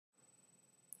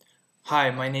Hi,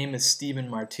 my name is Stephen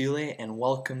Martile, and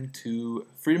welcome to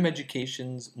Freedom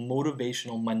Education's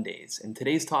Motivational Mondays. And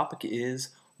today's topic is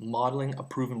modeling a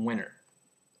proven winner.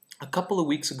 A couple of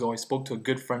weeks ago, I spoke to a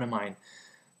good friend of mine.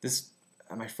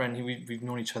 My friend, we've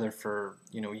known each other for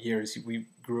years. We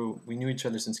knew each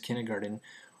other since kindergarten.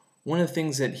 One of the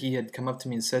things that he had come up to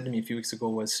me and said to me a few weeks ago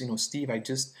was, Steve,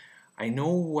 I know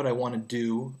what I want to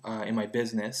do in my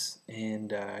business,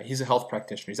 and he's a health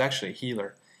practitioner. He's actually a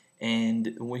healer.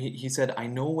 And when he said, I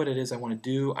know what it is I want to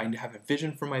do. I have a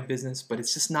vision for my business, but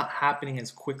it's just not happening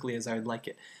as quickly as I would like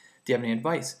it. Do you have any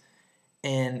advice?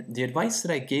 And the advice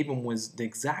that I gave him was the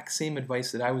exact same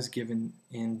advice that I was given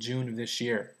in June of this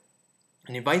year.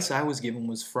 And the advice I was given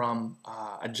was from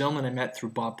a gentleman I met through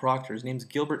Bob Proctor. His name's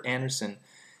Gilbert Anderson.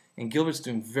 And Gilbert's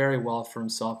doing very well for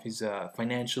himself. He's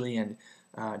financially and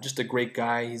just a great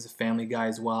guy. He's a family guy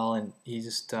as well. And he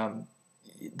just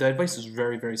the advice is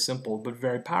very, very simple, but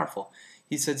very powerful.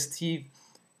 He said, Steve,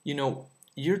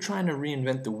 you're trying to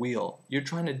reinvent the wheel. You're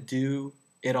trying to do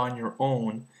it on your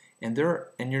own, and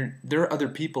there are other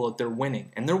people out there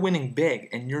winning, and they're winning big,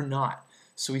 and you're not.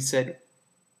 So he said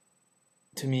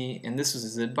to me, and this was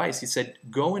his advice, he said,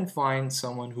 go and find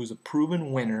someone who's a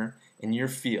proven winner in your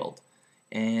field,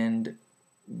 and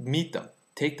meet them.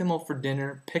 Take them out for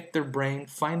dinner, pick their brain,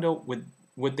 find out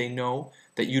what they know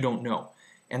that you don't know.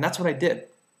 And that's what I did.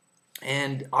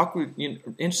 And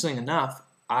interesting enough,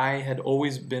 I had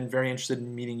always been very interested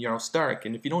in meeting Youre Stark.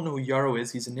 And if you don't know who Youre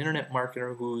is, he's an internet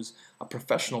marketer who's a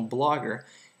professional blogger,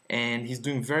 and he's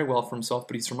doing very well for himself,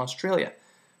 but he's from Australia.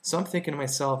 So I'm thinking to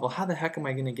myself, well, how the heck am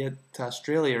I going to get to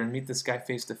Australia and meet this guy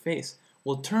face to face?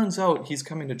 Well, it turns out he's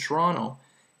coming to Toronto,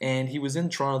 and he was in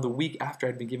Toronto the week after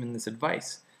I'd been given this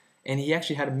advice. And he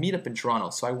actually had a meetup in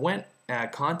Toronto. So I went,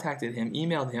 contacted him,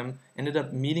 emailed him, ended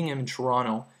up meeting him in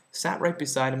Toronto, sat right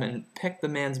beside him and picked the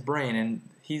man's brain. And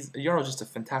Yore's just a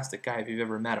fantastic guy if you've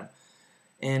ever met him.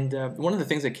 And one of the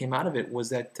things that came out of it was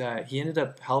that he ended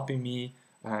up helping me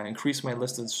increase my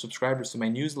list of subscribers to my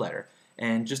newsletter.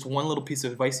 And just one little piece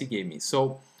of advice he gave me.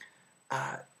 So,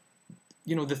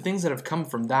 the things that have come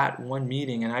from that one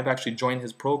meeting, and I've actually joined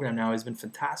his program now, has been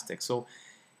fantastic. So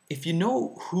if you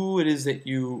know who it is if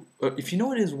you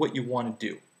know it is what you want to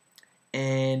do,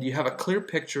 and you have a clear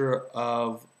picture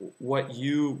of what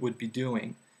you would be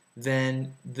doing,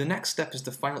 then the next step is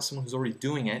to find out someone who's already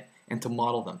doing it and to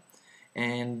model them.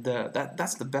 And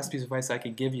that's the best piece of advice I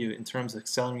could give you in terms of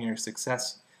accelerating your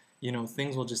success.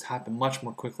 Things will just happen much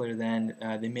more quickly than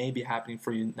they may be happening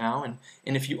for you now.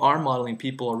 And if you are modeling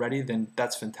people already, then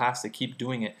that's fantastic. Keep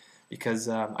doing it, because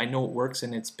I know it works,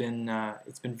 and it's been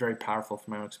very powerful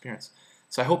from my own experience.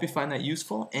 So I hope you find that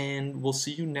useful, and we'll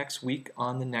see you next week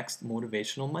on the next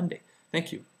Motivational Monday.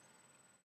 Thank you.